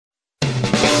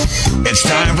It's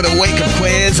time for the Wake Up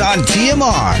Quiz on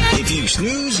TMR. If you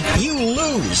snooze, you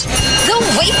lose. The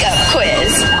Wake Up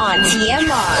Quiz on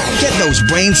TMR. Get those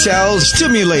brain cells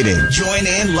stimulated. Join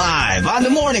in live on the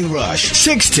Morning Rush,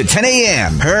 6 to 10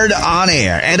 a.m. Heard on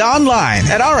air and online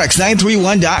at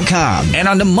rx931.com and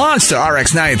on the Monster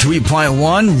RX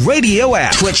 93.1 radio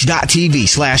app,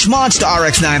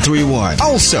 twitch.tv/MonsterRX931.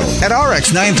 Also at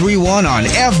RX931 on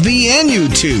FB and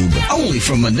YouTube. Only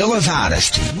from Manila's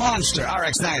hottest, Monster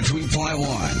RX 93.1.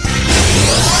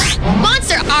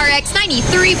 Monster RX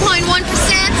 93.1%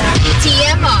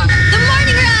 TMR. The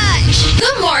Morning Rush.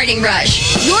 The Morning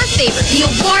Rush. Your favorite, the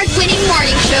award-winning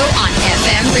morning show on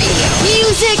FM radio.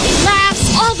 Music,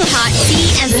 laughs, all the hot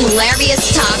tea, and the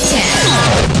hilarious top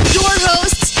 10. Your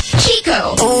hosts,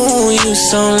 Chico. Oh, you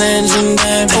so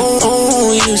legendary.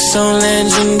 Oh, you so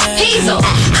legendary. Hazel.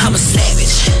 I'm a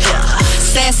savage. Yeah.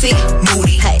 Sassy.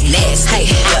 Moody. Hey. Nasty. Hey.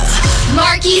 Yeah.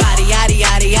 Marky. Yada yada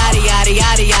yada yada yada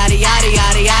yada yada yada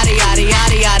yada yada yada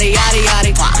yada yada yada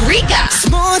yada. Rica.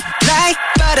 Smooth like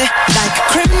butter, like a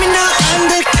criminal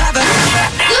undercover.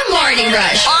 The Morning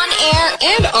Rush. On air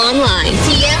and online.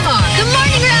 TMR. The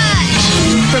Morning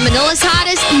Rush. From Manila's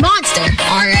hottest, Monster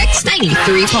RX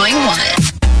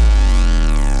 93.1.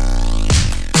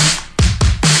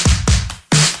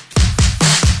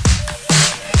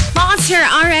 Monster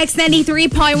RX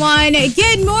 93.1.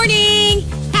 Good morning.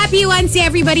 Happy Wednesday,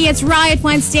 everybody. It's Riot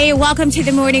Wednesday. Welcome to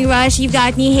the Morning Rush. You've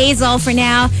got me, Hazel, for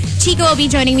now. Chico will be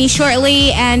joining me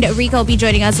shortly, and Rica will be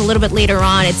joining us a little bit later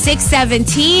on at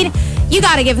 6:17. You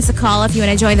got to give us a call if you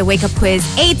want to join the Wake Up Quiz,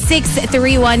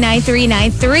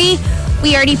 863-19393.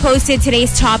 We already posted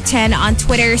today's top 10 on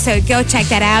Twitter, so go check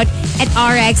that out at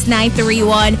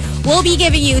RX931. We'll be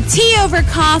giving you tea over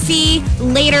coffee.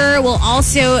 Later, we'll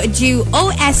also do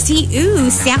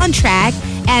OSTU soundtrack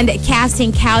and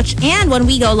casting couch. And when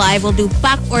we go live, we'll do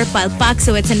Pak or Palpak.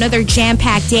 So it's another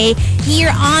jam-packed day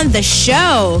here on the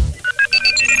show.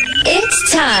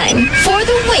 It's time for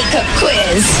the Wake Up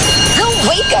Quiz. The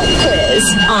Wake Up Quiz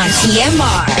on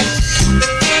TMR.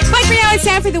 But for now, it's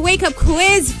time for the Wake Up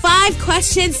Quiz. 5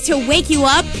 questions to wake you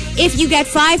up. If you get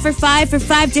 5 for 5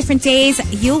 different days,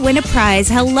 you'll win a prize.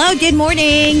 Hello, good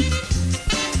morning.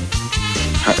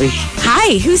 Hi.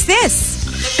 Hi, who's this?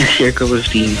 Your cup of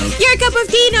tea. Your cup of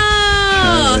tea.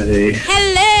 Hi.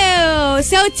 Hello.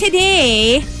 So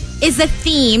today is a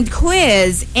themed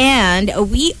quiz, and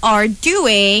we are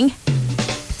doing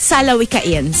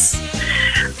Salawikains.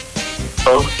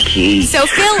 Okay. So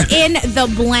fill in the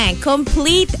blank.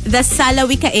 Complete the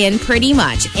Salawikain pretty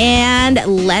much. And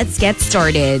let's get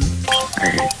started.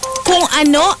 Alright. Kung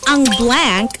ano ang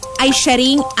blank ay siya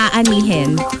ring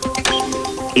aanihin.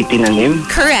 Itinanim?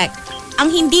 Correct.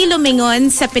 Ang hindi lumingon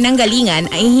sa pinanggalingan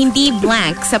ay hindi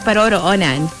blank sa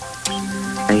paroroonan.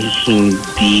 Ay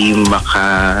hindi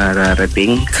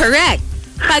makararating? Correct.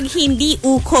 Pag hindi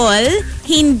ukol,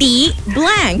 hindi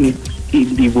blank.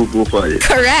 Hindi bubukol.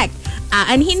 Correct.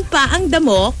 Aanhin pa ang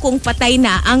damo kung patay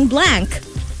na ang blank.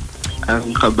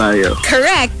 Ang kabayo.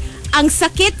 Correct. Ang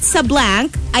sakit sa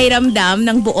blank ay ramdam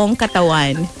ng buong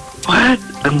katawan. What?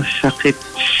 Ang sakit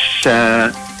sa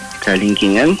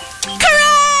kalingkingan?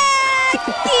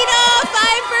 Correct! Tino,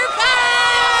 5 for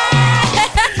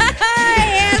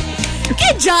 5!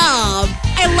 Good job!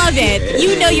 I love it.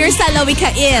 You know your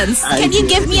Salawikains. Can you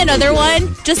give me another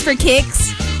one? Just for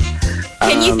kicks?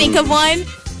 Can you think of one?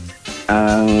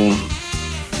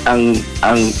 Ang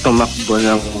tumakbo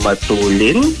ng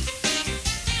matulin,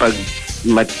 pag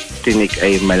matinik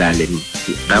ay malalim.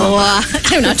 Oh,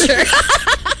 I'm not sure.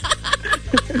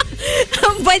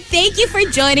 But thank you for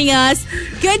joining us.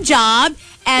 Good job.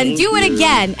 And do it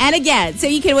again and again so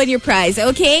you can win your prize,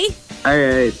 okay?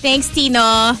 Alright. Thanks,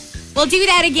 Tino. We'll do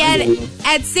that again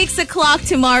at 6 o'clock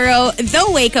tomorrow. The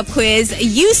Wake Up Quiz.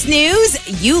 You snooze,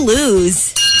 you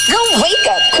lose. The Wake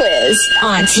Up Quiz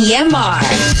on TMR.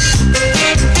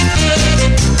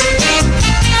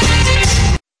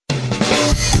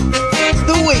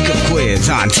 The Wake Up Quiz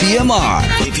on TMR.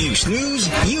 If you snooze,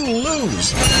 you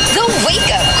lose. The Wake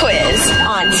Up Quiz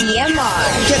on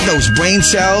TMR. Get those brain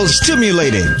cells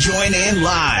stimulated. Join in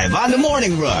live on the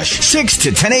Morning Rush, 6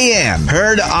 to 10 a.m.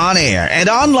 Heard on air and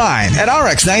online at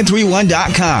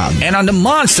rx931.com and on the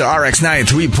Monster RX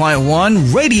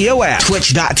 93.1 radio app,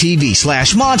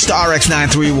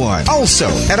 twitch.tv/MonsterRX931. Also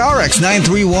at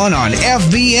RX931 on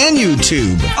FB and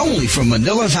YouTube. Only from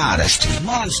Manila's hottest,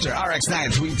 Monster RX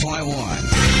 93.1.